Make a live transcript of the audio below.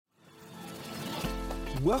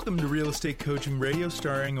Welcome to Real Estate Coaching Radio,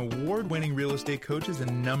 starring award-winning real estate coaches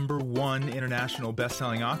and #1 international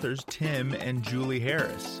best-selling authors, Tim and Julie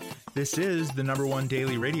Harris. This is the #1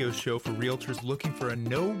 daily radio show for realtors looking for a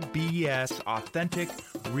no BS, authentic,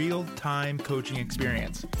 real-time coaching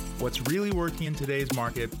experience. What's really working in today's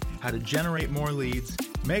market, how to generate more leads,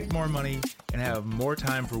 make more money, and have more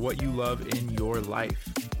time for what you love in your life.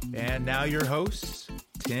 And now your hosts,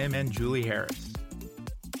 Tim and Julie Harris.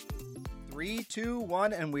 3, 2,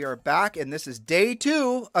 1, and we are back, and this is day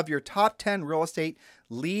 2 of your top 10 real estate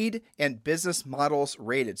lead and business models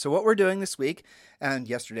rated. So what we're doing this week, and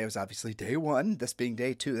yesterday was obviously day 1, this being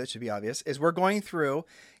day 2, that should be obvious, is we're going through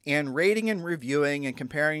and rating and reviewing and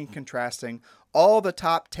comparing and contrasting all the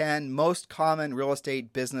top 10 most common real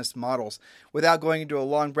estate business models. Without going into a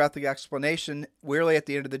long, breathy explanation, really at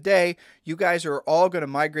the end of the day, you guys are all going to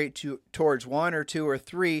migrate towards 1 or 2 or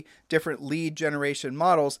 3 different lead generation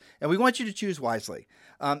models, and we want you to choose wisely.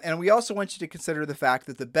 And we also want you to consider the fact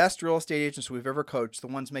that the best real estate agents we've ever coached, the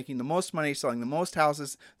ones making the most money, selling the most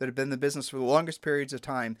houses, that have been in the business for the longest periods of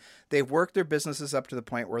time, they've worked their businesses up to the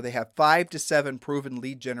point where they have 5 to 7 proven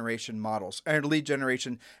lead generation models, or lead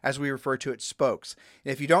generation as we refer to it, spokes.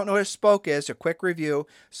 And if you don't know what a spoke is, a quick review: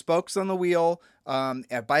 spokes on the wheel.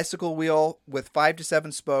 A bicycle wheel with 5 to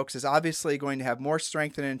 7 spokes is obviously going to have more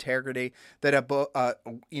strength and integrity than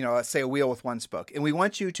say a wheel with 1 spoke. And we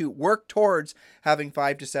want you to work towards having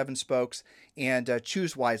 5 to 7 spokes and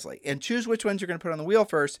choose wisely. And choose which ones you're going to put on the wheel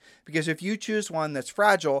first, because if you choose one that's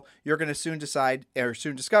fragile, you're going to soon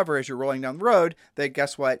discover as you're rolling down the road that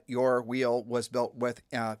guess what? Your wheel was built with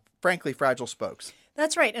frankly fragile spokes.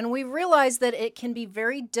 That's right. And we realize that it can be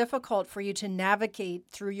very difficult for you to navigate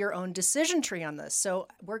through your own decision tree on this. So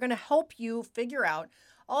we're going to help you figure out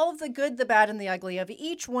all of the good, the bad, and the ugly of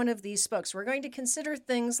each one of these spokes. We're going to consider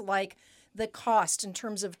things like the cost in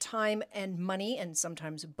terms of time and money, and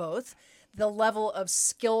sometimes both, the level of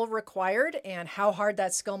skill required and how hard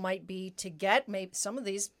that skill might be to get. Maybe some of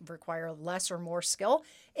these require less or more skill.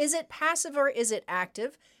 Is it passive or is it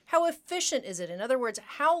active? How efficient is it? In other words,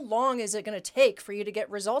 how long is it going to take for you to get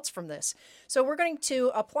results from this? So we're going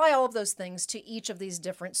to apply all of those things to each of these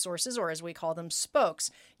different sources, or as we call them,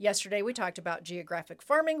 spokes. Yesterday, we talked about geographic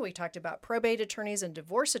farming. We talked about probate attorneys and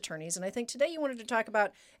divorce attorneys. And I think today you wanted to talk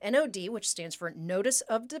about NOD, which stands for Notice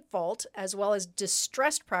of Default, as well as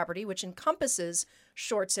distressed property, which encompasses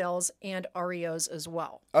short sales and REOs as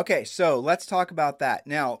well. Okay, so let's talk about that.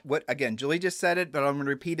 Now, again, Julie just said it, but I'm going to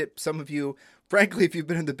repeat it. Some of you, frankly, if you've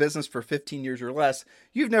been in the business for 15 years or less,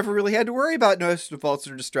 you've never really had to worry about notice of defaults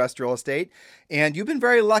or distressed real estate. And you've been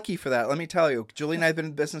very lucky for that. Let me tell you, Julie and I have been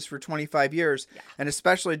in business for 25 years. Yeah. And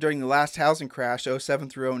especially during the last housing crash, 07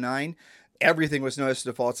 through 09, everything was notice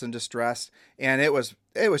of defaults and distressed. And it was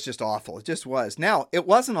just awful. It just was. Now, it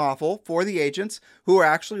wasn't awful for the agents who were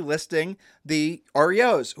actually listing the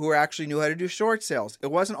REOs, who actually knew how to do short sales. It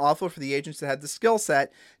wasn't awful for the agents that had the skill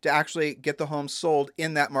set to actually get the homes sold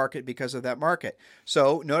in that market because of that market.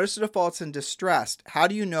 So notice of defaults and distressed. How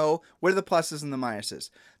do you know? What are the pluses and the minuses?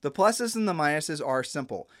 The pluses and the minuses are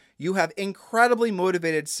simple. You have incredibly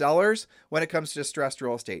motivated sellers when it comes to distressed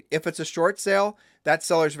real estate. If it's a short sale, that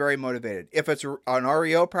seller's very motivated. If it's an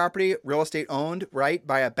REO property, real estate owned, right,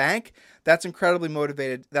 by a bank, that's incredibly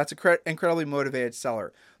motivated. That's an incredibly motivated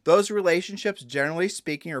seller. Those relationships, generally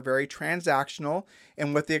speaking, are very transactional,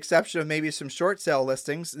 and with the exception of maybe some short sale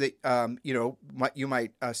listings that you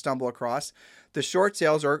might stumble across, the short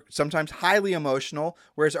sales are sometimes highly emotional,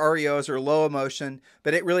 whereas REOs are low emotion.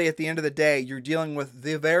 But it really, at the end of the day, you're dealing with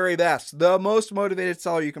the very best, the most motivated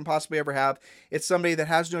seller you can possibly ever have. It's somebody that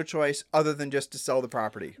has no choice other than just to sell the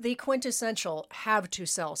property. The quintessential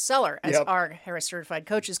have-to-sell seller, as our Harris Certified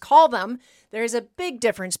coaches call them. There's a big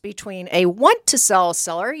difference between a want-to-sell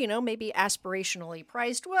seller, maybe aspirationally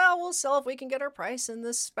priced. Well, we'll sell if we can get our price in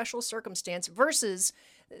this special circumstance, versus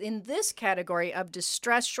in this category of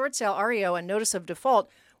distressed short sale REO and notice of default,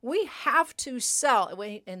 we have to sell.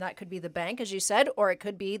 And that could be the bank, as you said, or it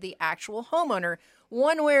could be the actual homeowner.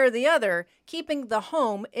 One way or the other, keeping the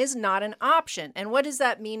home is not an option. And what does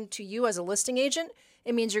that mean to you as a listing agent?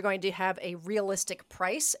 It means you're going to have a realistic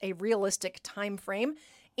price, a realistic time frame.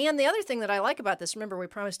 And the other thing that I like about this, remember we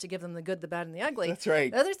promised to give them the good, the bad, and the ugly. That's right.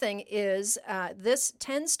 The other thing is this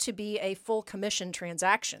tends to be a full commission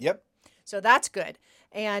transaction. Yep. So that's good.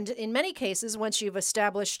 And in many cases, once you've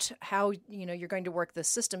established how you're going to work this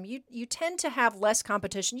system, you tend to have less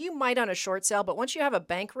competition. You might on a short sale, but once you have a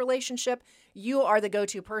bank relationship, you are the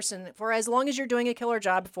go-to person for as long as you're doing a killer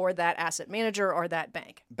job for that asset manager or that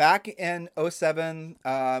bank. Back in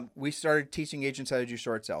 2007, we started teaching agents how to do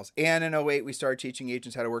short sales. And in 2008, we started teaching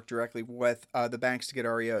agents how to work directly with the banks to get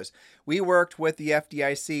REOs. We worked with the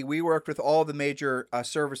FDIC. We worked with all the major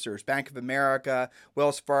servicers, Bank of America,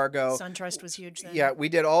 Wells Fargo. SunTrust was huge then. Yeah, we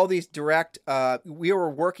did all these direct, we were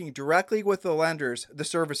working directly with the lenders, the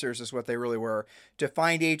servicers is what they really were, to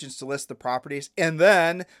find agents to list the properties. And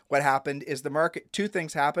then what happened is the market, two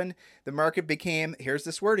things happened. The market became, here's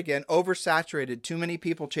this word again, oversaturated, too many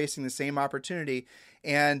people chasing the same opportunity.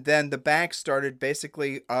 And then the banks started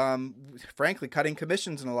basically, frankly, cutting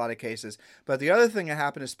commissions in a lot of cases. But the other thing that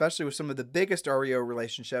happened, especially with some of the biggest REO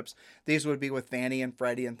relationships, these would be with Fannie and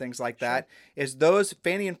Freddie and things like that, is those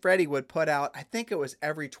Fannie and Freddie would put out, I think it was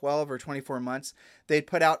every 12 or 24 months, they'd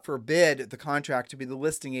put out for bid the contract to be the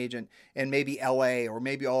listing agent in maybe LA or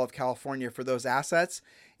maybe all of California for those assets.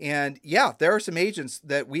 And yeah, there are some agents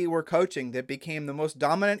that we were coaching that became the most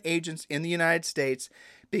dominant agents in the United States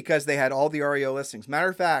because they had all the REO listings. Matter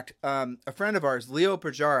of fact, a friend of ours, Leo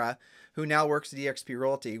Pajara, who now works at eXp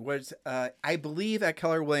Realty, was, I believe at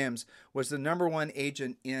Keller Williams, was the number one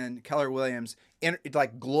agent in Keller Williams,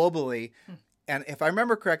 like globally. And if I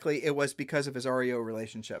remember correctly, it was because of his REO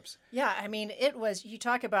relationships. Yeah, I mean, it was, you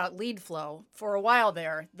talk about lead flow for a while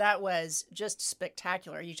there. That was just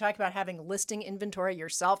spectacular. You talk about having listing inventory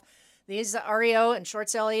yourself. These REO and short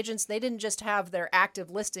sale agents, they didn't just have their active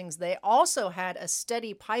listings. They also had a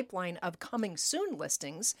steady pipeline of coming soon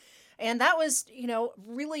listings. And that was,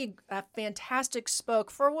 really a fantastic spoke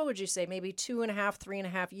for, what would you say, maybe 2.5,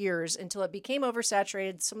 3.5 years until it became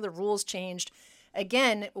oversaturated. Some of the rules changed.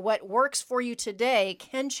 Again, what works for you today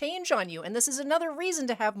can change on you. And this is another reason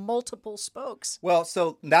to have multiple spokes. Well,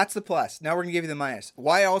 so that's the plus. Now we're going to give you the minus.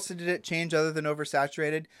 Why else did it change other than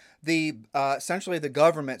oversaturated? Essentially the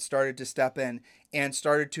government started to step in and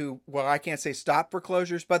started to, well, I can't say stop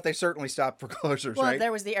foreclosures, but they certainly stopped foreclosures, well, right?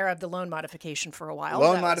 There was the era of the loan modification for a while.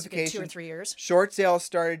 Loan that modification. Was 2 or 3 years. Short sales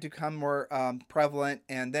started to become more prevalent.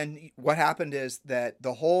 And then what happened is that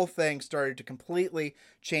the whole thing started to completely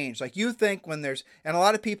change. Like you think when there's, and a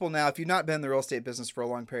lot of people now, if you've not been in the real estate business for a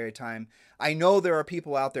long period of time, I know there are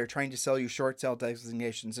people out there trying to sell you short sale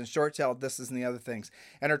designations and short sale this and the other things,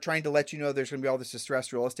 and are trying to let you know there's going to be all this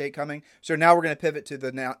distressed real estate coming. So now we're going to pivot to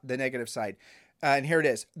the negative side. And here it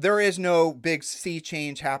is. There is no big sea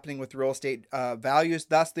change happening with real estate values.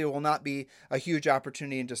 Thus, there will not be a huge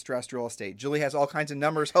opportunity in distressed real estate. Julie has all kinds of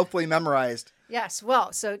numbers, hopefully memorized. Yes.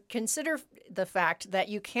 Well, so consider the fact that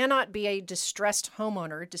you cannot be a distressed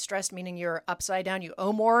homeowner, distressed meaning you're upside down, you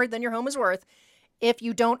owe more than your home is worth, if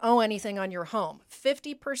you don't owe anything on your home.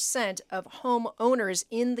 50% of home owners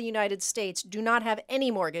in the United States do not have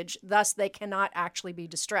any mortgage, thus they cannot actually be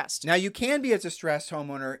distressed. Now, you can be a distressed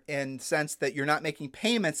homeowner in the sense that you're not making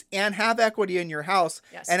payments and have equity in your house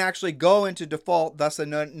and actually go into default, thus a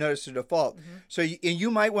notice of default. Mm-hmm. So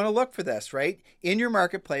you might want to look for this, right? In your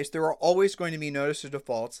marketplace, there are always going to be notice of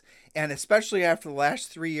defaults, and especially after the last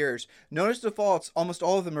 3 years, notice of defaults, almost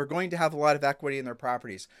all of them are going to have a lot of equity in their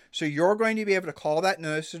properties. So you're going to be able to call that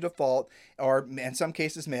notice of default, or in some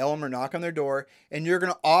cases mail them or knock on their door, and you're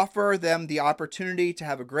going to offer them the opportunity to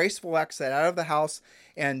have a graceful exit out of the house,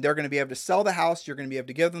 and they're going to be able to sell the house. You're going to be able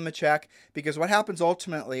to give them a check, because what happens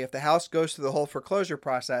ultimately if the house goes through the whole foreclosure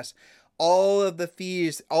process, all of the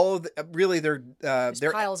fees, all of the, really their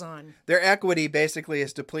piles on. Their equity basically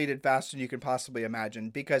is depleted faster than you can possibly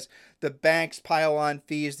imagine, because the banks pile on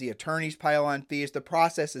fees, the attorneys pile on fees. The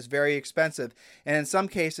process is very expensive, and in some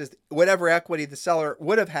cases, whatever equity the seller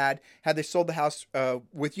would have had they sold the house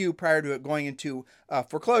with you prior to it going into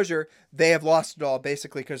foreclosure, they have lost it all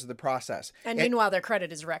basically because of the process. And meanwhile, their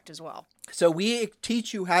credit is wrecked as well. So we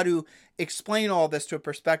teach you how to explain all this to a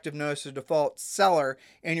prospective notice of default seller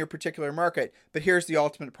in your particular market. But here's the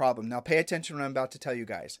ultimate problem. Now pay attention to what I'm about to tell you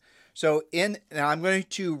guys. So now I'm going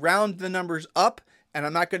to round the numbers up, and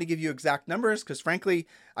I'm not going to give you exact numbers because frankly,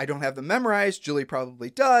 I don't have them memorized. Julie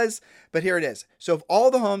probably does, but here it is. So of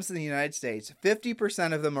all the homes in the United States,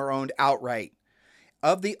 50% of them are owned outright.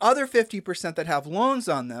 Of the other 50% that have loans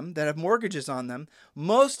on them, that have mortgages on them,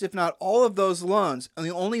 most, if not all of those loans, and the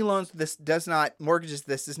only loans mortgages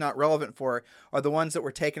this is not relevant for, are the ones that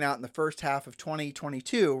were taken out in the first half of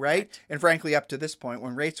 2022, right? And frankly, up to this point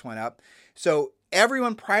when rates went up. So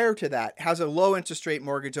everyone prior to that has a low interest rate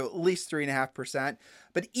mortgage of at least 3.5%.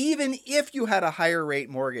 But even if you had a higher rate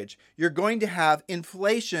mortgage, you're going to have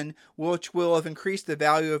inflation, which will have increased the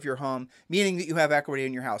value of your home, meaning that you have equity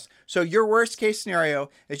in your house. So your worst case scenario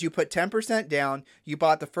is you put 10% down, you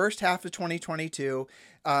bought the first half of 2022,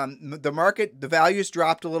 the values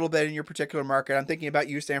dropped a little bit in your particular market. I'm thinking about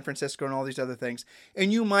you, San Francisco, and all these other things.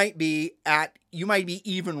 And you might be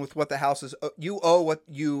even with what the house is. You owe what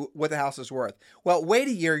the house is worth. Well, wait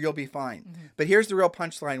a year, you'll be fine. Mm-hmm. But here's the real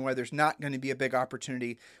punchline where there's not going to be a big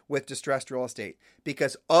opportunity with distressed real estate,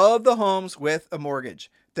 because of the homes with a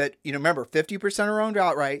mortgage that, remember, 50% are owned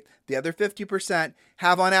outright. The other 50%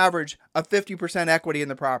 have on average a 50% equity in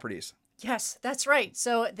the properties. Yes, that's right.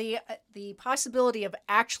 So the possibility of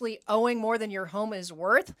actually owing more than your home is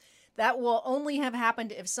worth, that will only have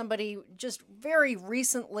happened if somebody just very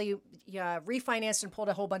recently refinanced and pulled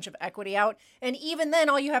a whole bunch of equity out. And even then,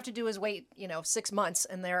 all you have to do is wait, 6 months,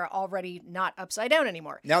 and they're already not upside down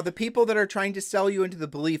anymore. Now, the people that are trying to sell you into the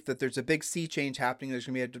belief that there's a big sea change happening, there's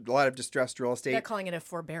going to be a lot of distressed real estate. They're calling it a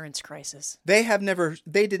forbearance crisis. They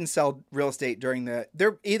didn't sell real estate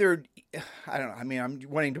they're either, I don't know, I mean, I'm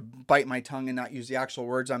wanting to bite my tongue and not use the actual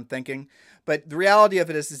words I'm thinking. But the reality of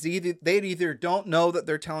it is they either don't know that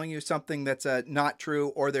they're telling you something that's not true,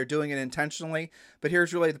 or they're doing it intentionally. But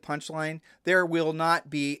here's really the punchline. There will not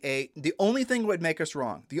be the only thing that would make us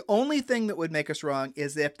wrong. The only thing that would make us wrong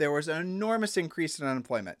is if there was an enormous increase in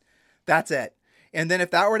unemployment. That's it. And then if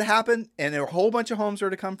that were to happen and a whole bunch of homes were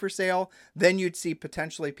to come for sale, then you'd see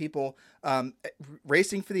potentially people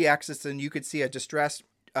racing for the exits, and you could see a distressed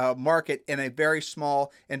market in a very small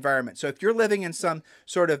environment. So if you're living in some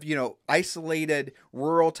sort of, isolated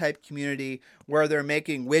rural type community where they're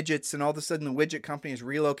making widgets, and all of a sudden the widget company is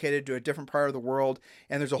relocated to a different part of the world,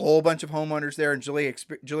 and there's a whole bunch of homeowners there, and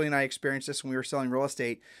Julie and I experienced this when we were selling real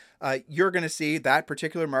estate, you're going to see that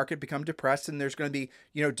particular market become depressed, and there's going to be,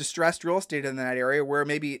 distressed real estate in that area where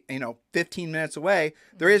maybe, 15 minutes away,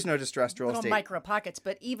 there is no distressed real estate. Little micro pockets.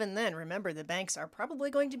 But even then, remember, the banks are probably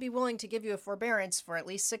going to be willing to give you a forbearance for at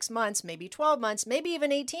least 6 months, maybe 12 months, maybe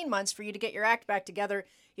even 18 months for you to get your act back together,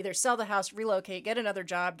 either sell the house, relocate, get another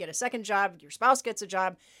job, get a second job, your spouse gets a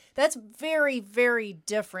job. That's very, very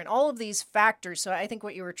different. All of these factors. So I think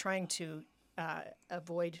what you were trying to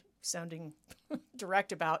avoid sounding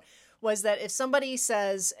direct about was that if somebody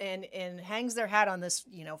says and hangs their hat on this,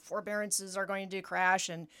 forbearances are going to crash,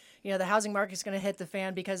 and, the housing market's going to hit the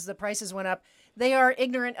fan because the prices went up, they are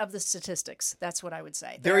ignorant of the statistics. That's what I would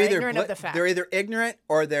say. They're ignorant of the facts. They're either ignorant,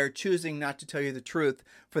 or they're choosing not to tell you the truth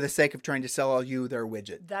for the sake of trying to sell you their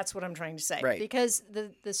widget. That's what I'm trying to say. Right. Because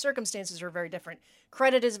the circumstances are very different.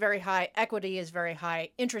 Credit is very high. Equity is very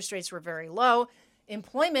high. Interest rates were very low.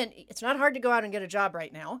 Employment, it's not hard to go out and get a job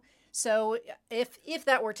right now. So if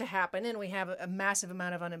that were to happen and we have a massive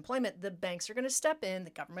amount of unemployment, the banks are going to step in, the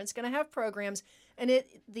government's going to have programs, and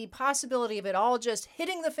the possibility of it all just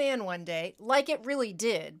hitting the fan one day, like it really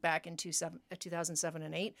did back in 2007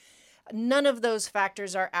 and 8, none of those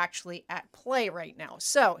factors are actually at play right now.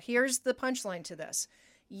 So here's the punchline to this.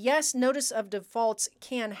 Yes, notice of defaults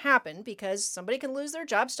can happen because somebody can lose their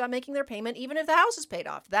job, stop making their payment, even if the house is paid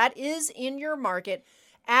off. That is in your market.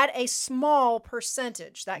 At a small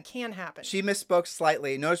percentage, that can happen. She misspoke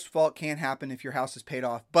slightly. Notice default can happen if your house is paid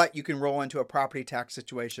off, but you can roll into a property tax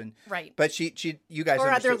situation. Right. But you guys or understood.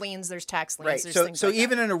 other liens. There's tax liens. Right. There's So like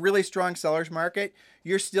even that. in a really strong seller's market,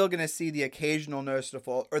 you're still going to see the occasional notice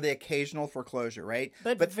default or the occasional foreclosure, right?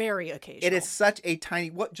 But very occasional. It is such a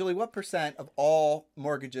tiny. Julie? What percent of all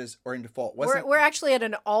mortgages are in default? We're actually at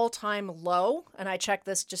an all-time low, and I check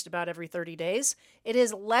this just about every 30 days. It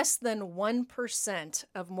is less than 1%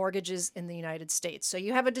 of mortgages in the United States. So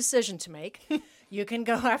you have a decision to make. You can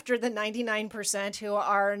go after the 99% who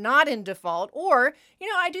are not in default, or,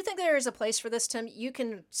 I do think there is a place for this, Tim. You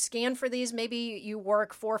can scan for these. Maybe you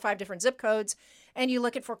work 4 or 5 different zip codes and you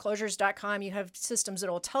look at foreclosures.com. You have systems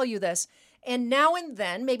that will tell you this. And now and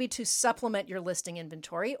then, maybe to supplement your listing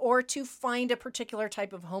inventory or to find a particular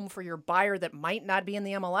type of home for your buyer that might not be in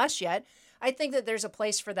the MLS yet, I think that there's a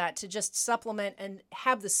place for that to just supplement and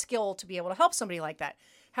have the skill to be able to help somebody like that.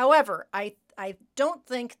 However, I don't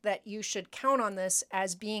think that you should count on this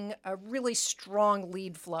as being a really strong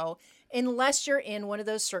lead flow unless you're in one of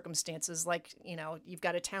those circumstances like, you've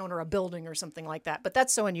got a town or a building or something like that. But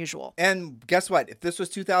that's so unusual. And guess what? If this was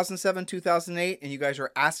 2007, 2008, and you guys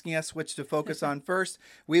were asking us which to focus on first,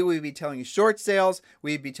 we would be telling you short sales.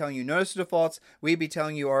 We'd be telling you notice of defaults. We'd be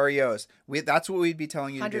telling you REOs. That's what we'd be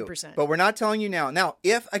telling you to do. 100%. But we're not telling you now. Now,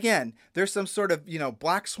 if, again, there's some sort of,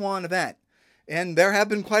 black swan event, And there have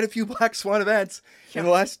been quite a few black swan events in the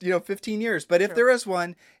last, 15 years. But if there is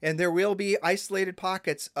one, and there will be isolated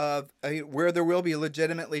pockets of where there will be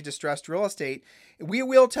legitimately distressed real estate, we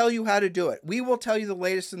will tell you how to do it. We will tell you the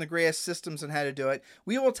latest and the greatest systems on how to do it.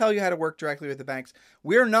 We will tell you how to work directly with the banks.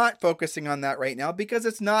 We're not focusing on that right now because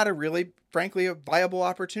it's not a really, frankly, a viable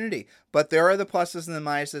opportunity. But there are the pluses and the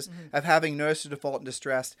minuses of having notice of default and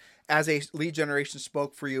distressed as a lead generation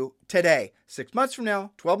spoke for you today. 6 months from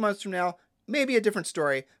now, 12 months from now, maybe a different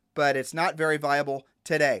story, but it's not very viable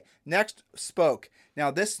today. Next spoke.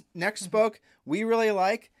 Now, this next spoke we really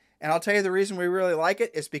like, and I'll tell you the reason we really like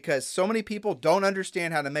it is because so many people don't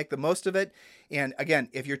understand how to make the most of it. And again,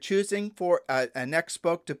 if you're choosing for a next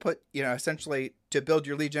spoke to put, essentially to build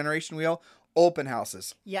your lead generation wheel, open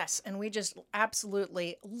houses. Yes, and we just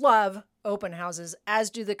absolutely love open houses, as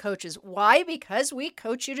do the coaches. Why? Because we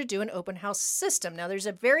coach you to do an open house system. Now, there's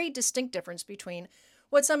a very distinct difference between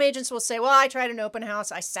what some agents will say, well, I tried an open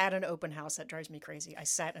house. I sat an open house. That drives me crazy. I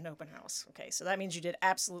sat an open house. Okay, so that means you did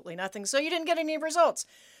absolutely nothing. So you didn't get any results.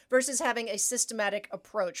 Versus having a systematic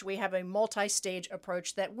approach. We have a multi-stage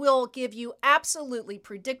approach that will give you absolutely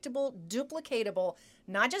predictable, duplicatable,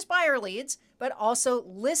 not just buyer leads, but also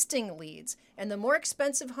listing leads. And the more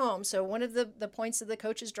expensive home, so one of the points that the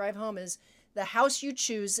coaches drive home is the house you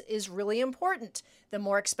choose is really important. The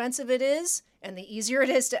more expensive it is and the easier it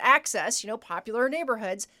is to access, popular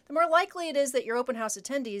neighborhoods, the more likely it is that your open house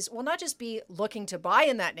attendees will not just be looking to buy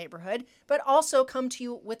in that neighborhood, but also come to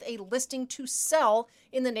you with a listing to sell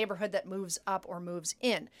in the neighborhood that moves up or moves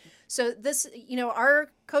in. So this,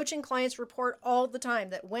 our coaching clients report all the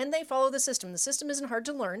time that when they follow the system isn't hard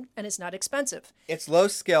to learn and it's not expensive. It's low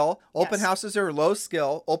skill. Open houses are low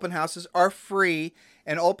skill. Open houses are free.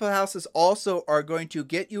 And open houses also are going to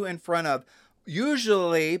get you in front of,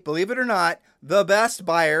 usually, believe it or not, the best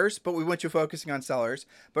buyers, but we want you focusing on sellers.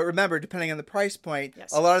 But remember, depending on the price point,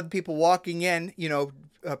 a lot of the people walking in,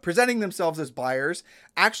 presenting themselves as buyers,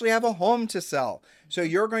 actually have a home to sell. So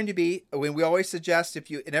you're going to be, when we always suggest, if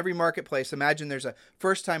you, in every marketplace, imagine there's a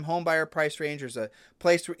first-time home buyer price range, there's a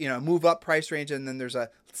place, move-up price range, and then there's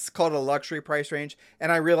it's called a luxury price range.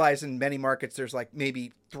 And I realize in many markets, there's like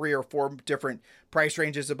maybe 3 or 4 different price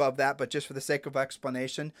ranges above that, but just for the sake of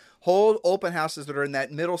explanation, hold open houses that are in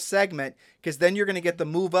that middle segment, because then you're going to get the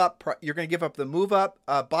move up, you're going to give up the move up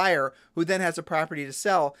buyer who then has a property to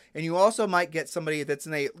sell. And you also might get somebody that's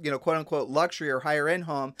in a, quote unquote luxury or higher end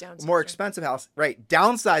home, more expensive house, right?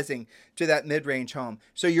 Downsizing to that mid-range home.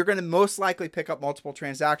 So you're going to most likely pick up multiple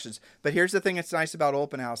transactions. But here's the thing that's nice about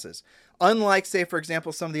open houses. Unlike, say, for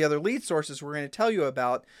example, some of the other lead sources we're going to tell you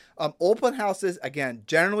about, open houses, again,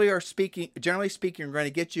 generally speaking, are going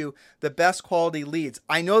to get you the best quality leads.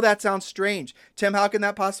 I know that sounds strange. Tim, how can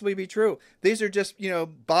that possibly be true? These are just,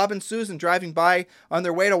 Bob and Susan driving by on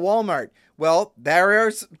their way to Walmart. Well,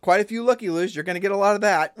 there's quite a few looky-loos. You're going to get a lot of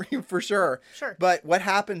that for sure. Sure. But what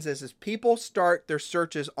happens is people start their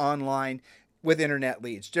searches online with internet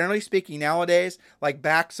leads. Generally speaking, nowadays, like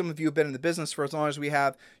back, some of you have been in the business for as long as we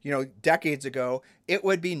have, decades ago, it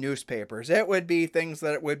would be newspapers. It would be things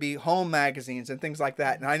that would be home magazines and things like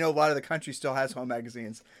that. And I know a lot of the country still has home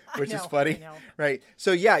magazines, which is funny, right?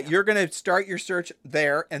 So yeah, you're going to start your search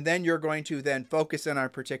there, and then you're going to then focus in on a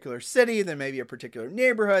particular city, then maybe a particular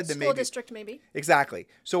neighborhood, then school district maybe. Exactly.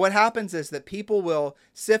 So what happens is that people will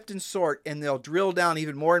sift and sort, and they'll drill down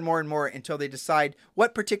even more and more and more until they decide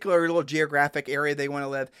what particular little geographic area they want to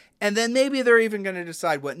live. And then maybe they're even going to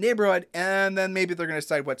decide what neighborhood, and then maybe they're going to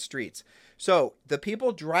decide what streets. So the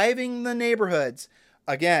people driving the neighborhoods,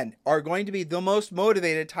 again, are going to be the most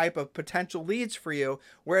motivated type of potential leads for you,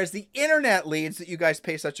 whereas the internet leads that you guys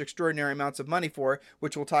pay such extraordinary amounts of money for,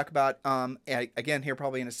 which we'll talk about again here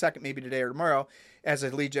probably in a second, maybe today or tomorrow, as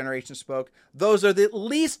a lead generation spoke, those are the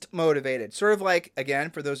least motivated. Sort of like, again,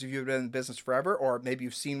 for those of you who've been in the business forever, or maybe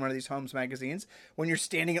you've seen one of these Homes magazines, when you're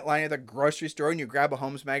standing at line at the grocery store and you grab a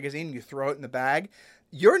Homes magazine and you throw it in the bag,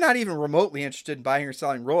 you're not even remotely interested in buying or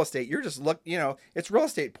selling real estate. You're just it's real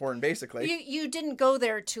estate porn, basically. You didn't go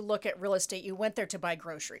there to look at real estate. You went there to buy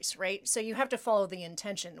groceries, right? So you have to follow the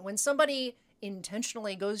intention. When somebody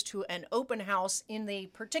intentionally goes to an open house in the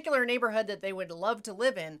particular neighborhood that they would love to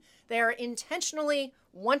live in, they are intentionally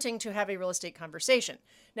wanting to have a real estate conversation.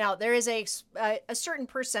 Now, there is a certain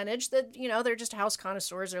percentage that, they're just house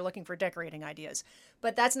connoisseurs. They're looking for decorating ideas.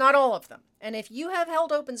 But that's not all of them. And if you have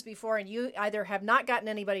held opens before and you either have not gotten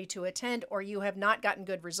anybody to attend or you have not gotten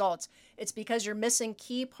good results, it's because you're missing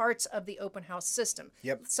key parts of the open house system.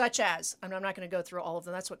 Yep. Such as, I'm not going to go through all of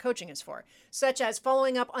them. That's what coaching is for. Such as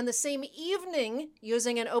following up on the same evening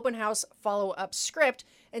using an open house follow-up script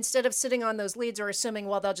instead of sitting on those leads or assuming,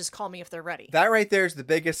 well, they'll just call me if they're ready. That right there is the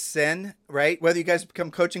biggest sin, right? Whether you guys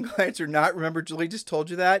become coaching clients or not, remember Julie just told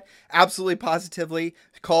you that. Absolutely, positively,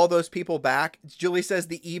 call those people back. Julie says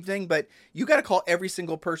the evening, but you got to call every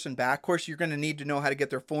single person back. Of course, you're going to need to know how to get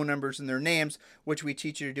their phone numbers and their names, which we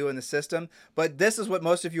teach you to do in the system. But this is what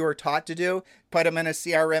most of you are taught to do. Put them in a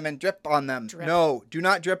CRM and drip on them. Drip. No, do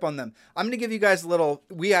not drip on them. I'm going to give you guys a little,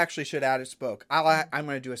 we actually should add a spoke. I'm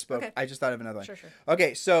going to do a spoke. Okay. I just thought of another one. Sure.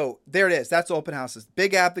 Okay, so there it is. That's open houses.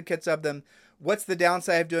 Big advocates of them. What's the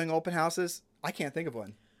downside of doing open houses? I can't think of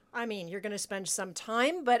one. I mean, you're going to spend some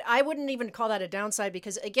time, but I wouldn't even call that a downside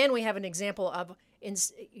because, again, we have an example of,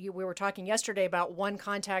 we were talking yesterday about one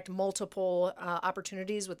contact, multiple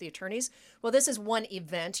opportunities with the attorneys. Well, this is one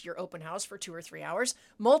event, your open house for 2 or 3 hours.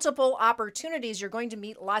 Multiple opportunities, you're going to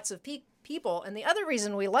meet lots of people. And the other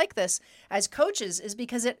reason we like this as coaches is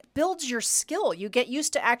because it builds your skill. You get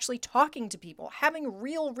used to actually talking to people, having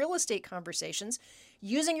real estate conversations,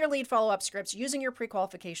 using your lead follow-up scripts, using your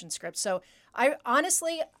pre-qualification scripts. So I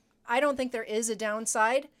don't think there is a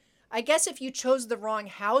downside. I guess if you chose the wrong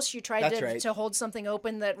house, you tried to hold something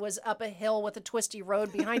open that was up a hill with a twisty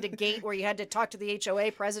road behind a gate where you had to talk to the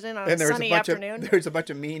HOA president on a sunny afternoon. There's a bunch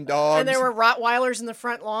of mean dogs. And there were Rottweilers in the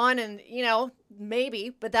front lawn and,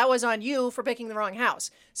 maybe, but that was on you for picking the wrong house.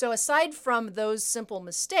 So aside from those simple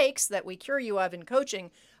mistakes that we cure you of in coaching,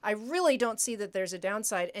 I really don't see that there's a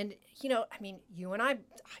downside. And, you and I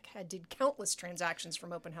did countless transactions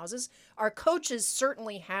from open houses. Our coaches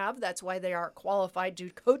certainly have. That's why they are qualified to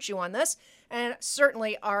coach you on this. And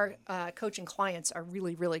certainly our coaching clients are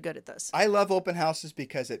really, really good at this. I love open houses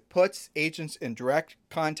because it puts agents in direct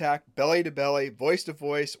contact, belly to belly, voice to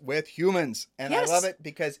voice with humans. And yes. I love it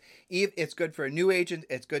because it's good for a new agent.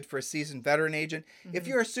 It's good for a seasoned veteran agent. Mm-hmm. If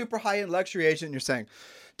you're a super high-end luxury agent and you're saying,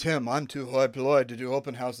 Tim, I'm too high employed to do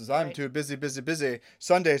open houses. I'm too busy.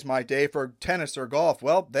 Sunday's my day for tennis or golf.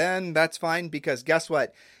 Well, then that's fine because guess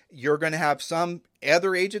what? You're going to have some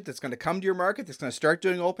other agent that's going to come to your market that's going to start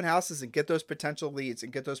doing open houses and get those potential leads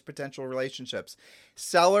and get those potential relationships.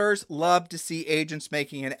 Sellers love to see agents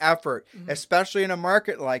making an effort, especially in a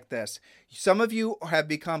market like this. Some of you have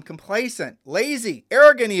become complacent, lazy,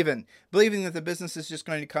 arrogant even, believing that the business is just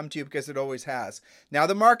going to come to you because it always has. Now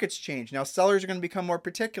the market's changed. Now sellers are going to become more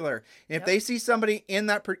particular. And if they see somebody in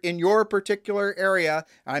your particular area,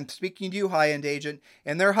 I'm speaking to you, high-end agent,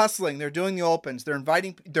 and they're hustling, they're doing the opens,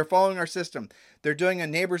 they're following our system. They're doing a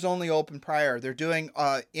neighbors only open prior. They're doing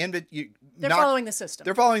following the system.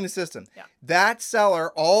 They're following the system. Yeah. That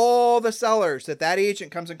seller, all the sellers that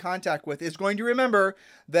agent comes in contact with is going to remember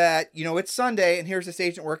that, it's Sunday and here's this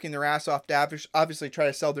agent working their ass off to obviously try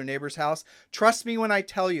to sell their neighbor's house. Trust me when I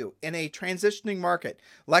tell you, in a transitioning market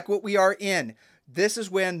like what we are in, this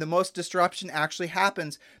is when the most disruption actually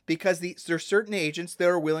happens because there's certain agents that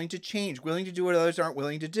are willing to change, willing to do what others aren't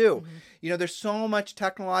willing to do. Mm-hmm. There's so much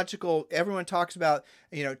technological, everyone talks about,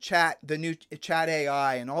 the new chat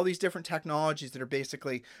AI and all these different technologies that are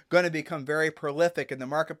basically going to become very prolific in the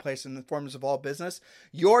marketplace in the forms of all business.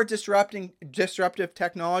 Your disruptive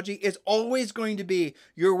technology is always going to be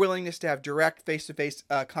your willingness to have direct face-to-face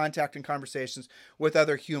contact and conversations with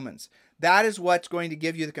other humans. That is what's going to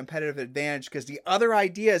give you the competitive advantage because the other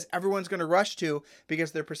ideas everyone's going to rush to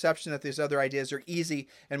because their perception that these other ideas are easy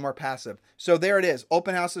and more passive. So there it is.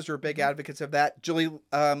 Open houses are big advocates of that. Julie,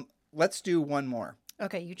 let's do one more.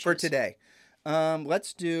 Okay, you choose. For today.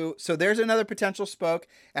 So there's another potential spoke,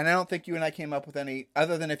 and I don't think you and I came up with any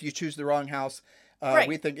other than if you choose the wrong house. Right.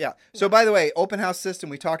 We think, yeah. So by the way, open house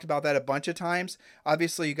system, we talked about that a bunch of times.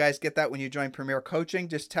 Obviously, you guys get that when you join Premier Coaching.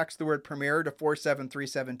 Just text the word Premier to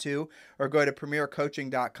 47372 or go to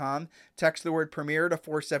premiercoaching.com. Text the word Premier to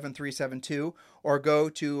 47372 or go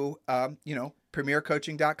to,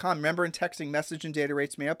 premiercoaching.com. Remember, in texting, message and data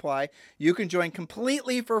rates may apply. You can join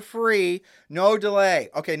completely for free, no delay.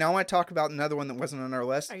 Okay, now I want to talk about another one that wasn't on our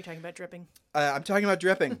list. Are you talking about dripping? I'm talking about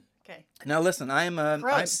dripping. Okay. Now listen, I am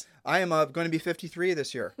going to be 53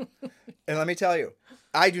 this year. And let me tell you,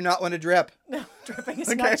 I do not want to drip. No, dripping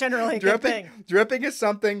is not generally a good thing. Dripping is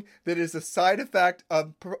something that is a side effect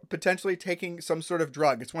of potentially taking some sort of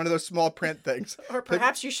drug. It's one of those small print things. Or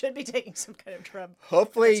perhaps you should be taking some kind of drug.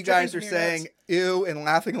 Hopefully you guys are saying ew and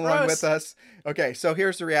laughing along with us. Okay, so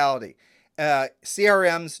here's the reality.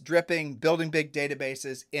 CRMs, dripping, building big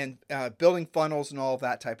databases, and building funnels and all of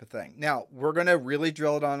that type of thing. Now, we're going to really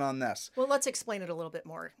drill it on this. Well, let's explain it a little bit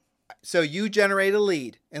more. So you generate a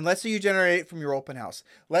lead, and let's say you generate it from your open house.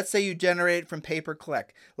 Let's say you generate it from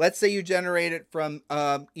pay-per-click. Let's say you generate it from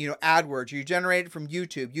AdWords. You generate it from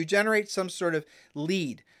YouTube. You generate some sort of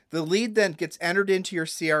lead. The lead then gets entered into your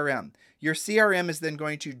CRM. Your CRM is then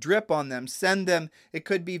going to drip on them, send them, it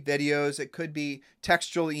could be videos, it could be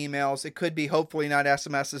textual emails, it could be hopefully not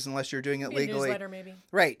SMSs unless you're doing it legally. A newsletter maybe.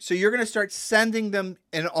 Right. So you're going to start sending them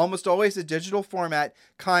in almost always a digital format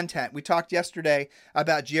content. We talked yesterday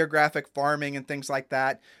about geographic farming and things like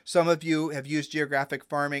that. Some of you have used geographic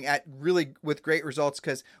farming with great results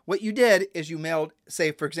because what you did is you mailed,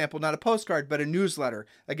 say, for example, not a postcard, but a newsletter.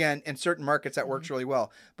 Again, in certain markets that works really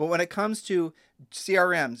well. But when it comes to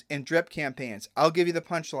CRMs and drip campaigns, I'll give you the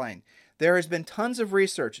punchline. There has been tons of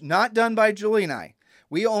research, not done by Julie and I.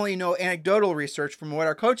 We only know anecdotal research from what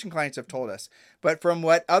our coaching clients have told us. But from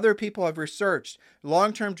what other people have researched,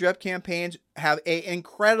 long-term drip campaigns have an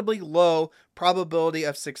incredibly low probability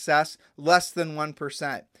of success, less than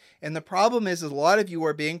 1%. And the problem is a lot of you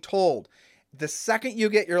are being told, the second you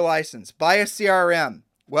get your license, buy a CRM.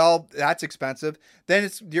 Well, that's expensive. Then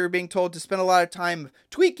you're being told to spend a lot of time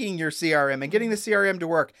tweaking your CRM and getting the CRM to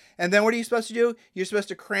work. And then what are you supposed to do? You're supposed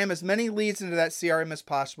to cram as many leads into that CRM as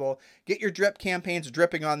possible, get your drip campaigns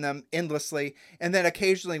dripping on them endlessly, and then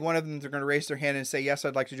occasionally one of them they're going to raise their hand and say, yes,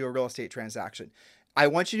 I'd like to do a real estate transaction. I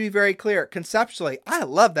want you to be very clear. Conceptually, I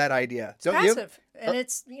love that idea. Don't passive. You? And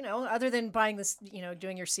it's, other than buying this,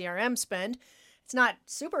 doing your CRM spend, it's not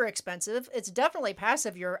super expensive. It's definitely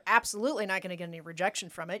passive. You're absolutely not going to get any rejection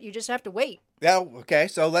from it. You just have to wait. Yeah. Okay.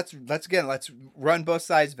 So let's run both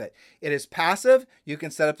sides of it. It is passive. You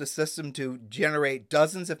can set up the system to generate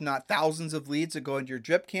dozens, if not thousands of leads that go into your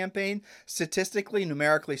drip campaign. Statistically,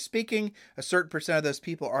 numerically speaking, a certain percent of those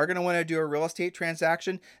people are going to want to do a real estate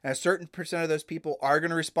transaction, and a certain percent of those people are going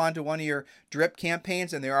to respond to one of your drip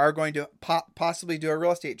campaigns, and they are going to possibly do a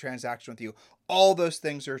real estate transaction with you. All those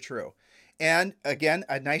things are true. And again,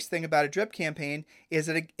 a nice thing about a drip campaign is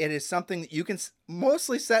that it is something that you can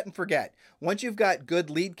mostly set and forget. Once you've got good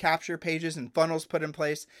lead capture pages and funnels put in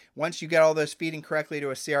place, once you get all those feeding correctly to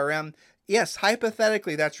a CRM, yes,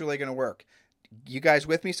 hypothetically, that's really going to work. You guys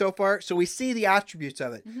with me so far? So we see the attributes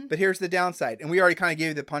of it, but here's the downside. And we already kind of gave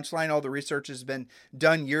you the punchline. All the research has been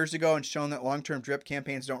done years ago and shown that long-term drip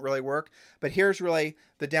campaigns don't really work. But here's really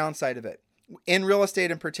the downside of it. In real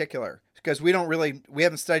estate in particular, because we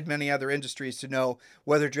haven't studied many other industries to know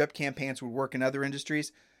whether drip campaigns would work in other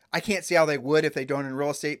industries. I can't see how they would if they don't in real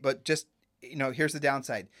estate, but just, here's the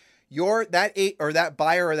downside. That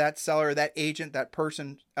buyer or that seller, or that agent, that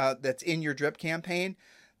person that's in your drip campaign,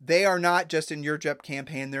 they are not just in your drip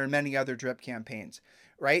campaign, they're in many other drip campaigns.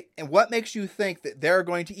 Right? And what makes you think that they're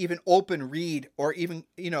going to even open, read, or even,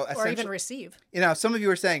 or even receive? Some of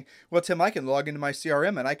you are saying, well, Tim, I can log into my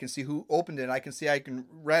CRM and I can see who opened it. I can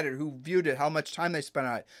read it, who viewed it, how much time they spent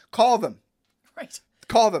on it. Call them. Right.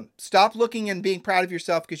 Call them. Stop looking and being proud of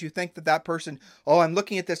yourself because you think that person, I'm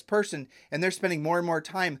looking at this person and they're spending more and more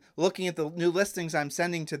time looking at the new listings I'm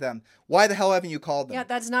sending to them. Why the hell haven't you called them? Yeah,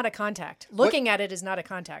 that's not a contact. Looking at it is not a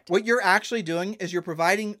contact. What you're actually doing is you're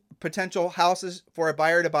providing potential houses for a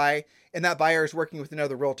buyer to buy, and that buyer is working with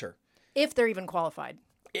another realtor. If they're even qualified.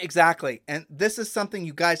 Exactly. And this is something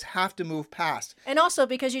you guys have to move past. And also,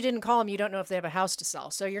 because you didn't call them, you don't know if they have a house to sell.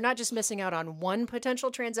 So you're not just missing out on one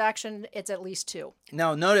potential transaction, it's at least two.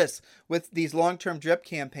 Now, notice with these long-term drip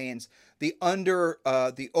campaigns, the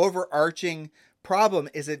overarching problem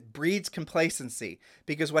is it breeds complacency,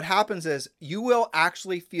 because what happens is you will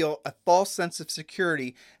actually feel a false sense of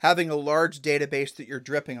security having a large database that you're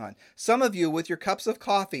dripping on. Some of you with your cups of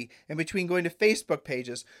coffee in between going to Facebook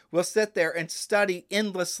pages will sit there and study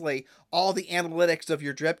endlessly all the analytics of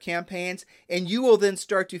your drip campaigns, and you will then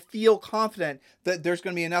start to feel confident that there's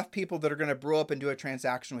going to be enough people that are going to brew up and do a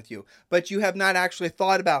transaction with you. But you have not actually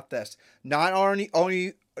thought about this. You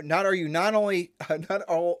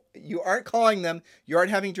aren't calling them, you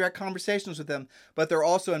aren't having direct conversations with them, but they're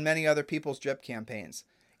also in many other people's drip campaigns.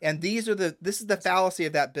 And this is the fallacy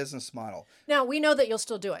of that business model. Now, we know that you'll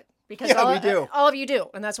still do it because all of you do.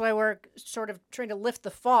 And that's why we're sort of trying to lift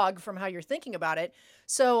the fog from how you're thinking about it.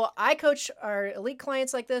 So I coach our elite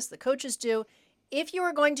clients like this, the coaches do. If you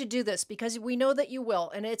are going to do this, because we know that you will,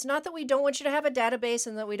 and it's not that we don't want you to have a database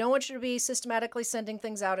and that we don't want you to be systematically sending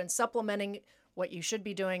things out and supplementing what you should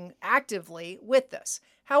be doing actively with this.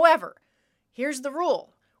 However, here's the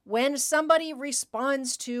rule. When somebody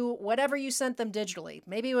responds to whatever you sent them digitally,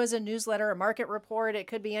 maybe it was a newsletter, a market report, it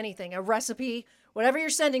could be anything, a recipe, whatever you're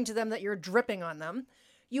sending to them that you're dripping on them,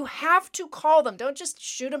 you have to call them. Don't just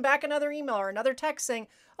shoot them back another email or another text saying,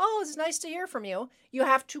 oh, it's nice to hear from you. You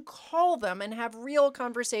have to call them and have real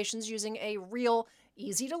conversations using a real,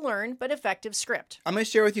 easy to learn, but effective script. I'm going to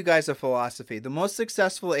share with you guys a philosophy. The most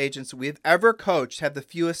successful agents we've ever coached have the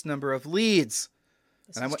fewest number of leads.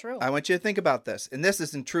 This is true. I want you to think about this. And this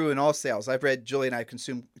isn't true in all sales. I've read, Julie and I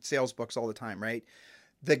consume sales books all the time, right?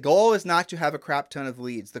 The goal is not to have a crap ton of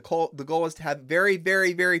leads. The goal is to have very,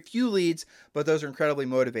 very, very few leads, but those are incredibly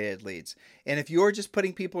motivated leads. And if you're just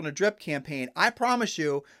putting people in a drip campaign, I promise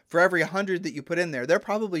you, for every 100 that you put in there, there are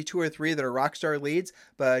probably 2 or 3 that are rockstar leads,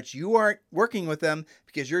 but you aren't working with them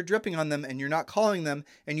because you're dripping on them and you're not calling them,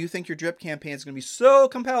 and you think your drip campaign is going to be so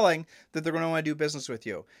compelling that they're going to want to do business with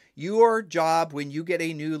you. Your job when you get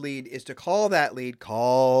a new lead is to call that lead,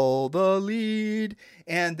 call the lead,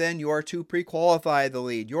 and then you're to pre-qualify the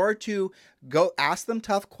lead. You're to go ask them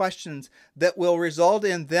tough questions that will result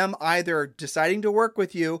in them either deciding to work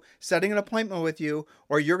with you, setting an appointment with you,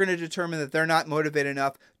 or you're going to determine that they're not motivated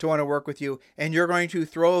enough to want to work with you, and you're going to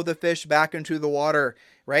throw the fish back into the water,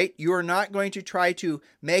 right? You are not going to try to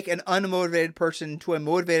make an unmotivated person into a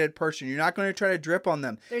motivated person. You're not going to try to drip on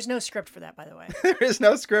them. There's no script for that, by the way. There is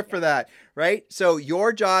no script for that, right? So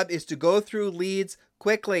your job is to go through leads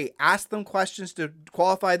quickly, ask them questions to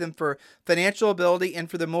qualify them for financial ability and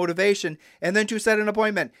for the motivation, and then to set an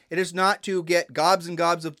appointment. It is not to get gobs and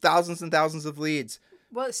gobs of thousands and thousands of leads.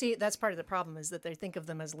 Well, see, that's part of the problem is that they think of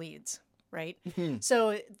them as leads, right? Mm-hmm.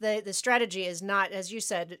 So the strategy is not, as you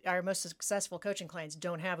said, our most successful coaching clients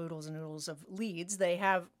don't have oodles and oodles of leads. They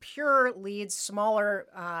have pure leads,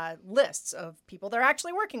 smaller lists of people they're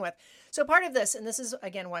actually working with. So part of this, and this is,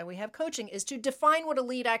 again, why we have coaching, is to define what a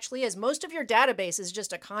lead actually is. Most of your database is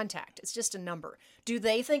just a contact. It's just a number. Do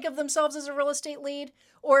they think of themselves as a real estate lead?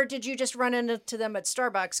 Or did you just run into them at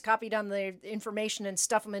Starbucks, copy down the information and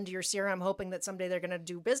stuff them into your CRM, hoping that someday they're going to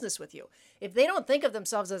do business with you? If they don't think of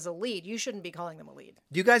themselves as a lead, you shouldn't be calling them a lead.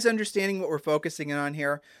 Do you guys understanding what we're focusing on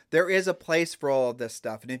here? There is a place for all of this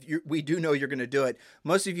stuff. And we do know you're going to do it.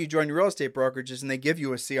 Most of you join real estate brokerages and they give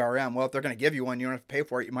you a CRM. Well, if they're going to give you one, you don't have to pay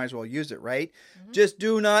for it. You might as well use it, right? Mm-hmm. Just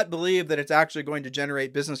do not believe that it's actually going to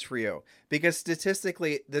generate business for you, because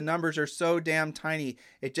statistically, the numbers are so damn tiny,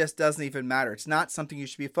 it just doesn't even matter. It's not something you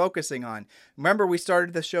should be focusing on. Remember, we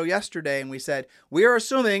started the show yesterday and we said, we are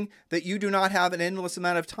assuming that you do not have an endless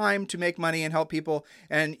amount of time to make money and help people,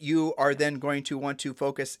 and you are then going to want to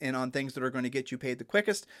focus in on things that are going to get you paid the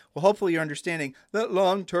quickest. Well, hopefully you're understanding that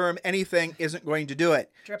long-term anything isn't going to do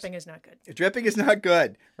it. Dripping is not good. Dripping is not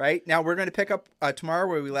good, right? Now, we're going to pick up tomorrow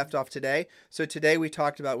where we left off today. So today we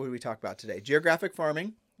talked about, what did we talk about today? Geographic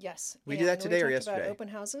farming. Yes. We did that today or yesterday? We talked about open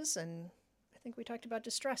houses, and I think we talked about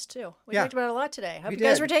distress too. We talked about it a lot today. Hope you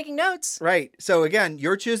guys were taking notes. Right. So again,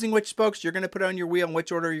 you're choosing which spokes you're going to put on your wheel and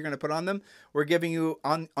which order you're going to put on them. We're giving you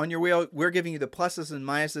on your wheel, we're giving you the pluses and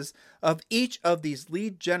minuses of each of these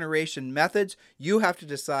lead generation methods. You have to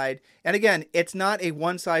decide. And again, it's not a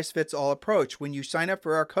one size fits all approach. When you sign up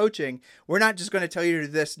for our coaching, we're not just going to tell you to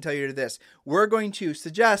do this and tell you to do this. We're going to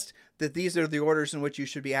suggest that these are the orders in which you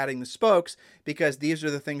should be adding the spokes, because these are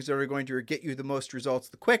the things that are going to get you the most results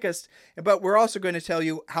the quickest. But we're also going to tell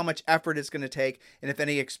you how much effort it's going to take and if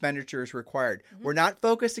any expenditure is required. Mm-hmm. We're not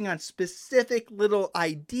focusing on specific little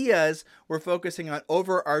ideas. We're focusing on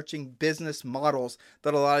overarching business models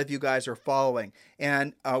that a lot of you guys are following.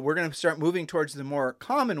 And we're going to start moving towards the more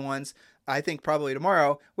common ones, I think probably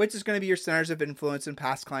tomorrow, which is going to be your centers of influence and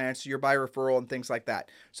past clients, your by referral and things like that.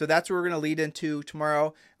 So that's what we're going to lead into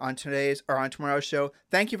tomorrow on tomorrow's show.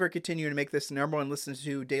 Thank you for continuing to make this the number one listen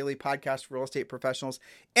to daily podcast for real estate professionals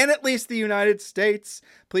in at least the United States.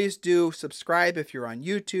 Please do subscribe if you're on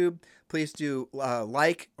YouTube. Please do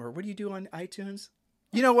like, or what do you do on iTunes?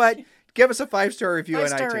 You know what? Give us a 5-star review on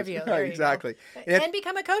iTunes. 5-star review. There exactly. And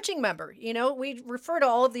become a coaching member. You know, we refer to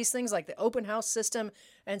all of these things like the open house system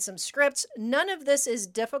and some scripts. None of this is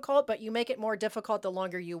difficult, but you make it more difficult the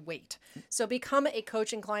longer you wait. So become a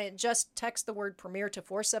coaching client. Just text the word Premier to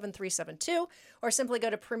 47372 or simply go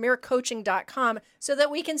to premiercoaching.com so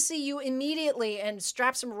that we can see you immediately and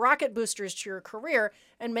strap some rocket boosters to your career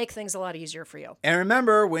and make things a lot easier for you. And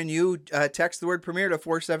remember, when you text the word Premier to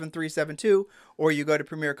 47372 or you go to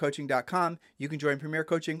premiercoaching.com, you can join Premier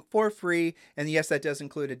Coaching for free. And yes, that does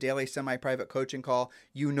include a daily semi-private coaching call.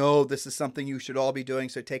 You know this is something you should all be doing,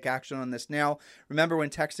 so take action on this now. Remember, when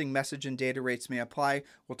texting, message and data rates may apply.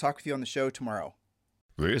 We'll talk with you on the show tomorrow.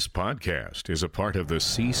 This podcast is a part of the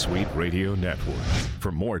C-Suite Radio Network.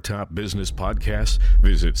 For more top business podcasts,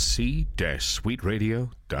 visit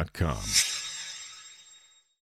c-suiteradio.com.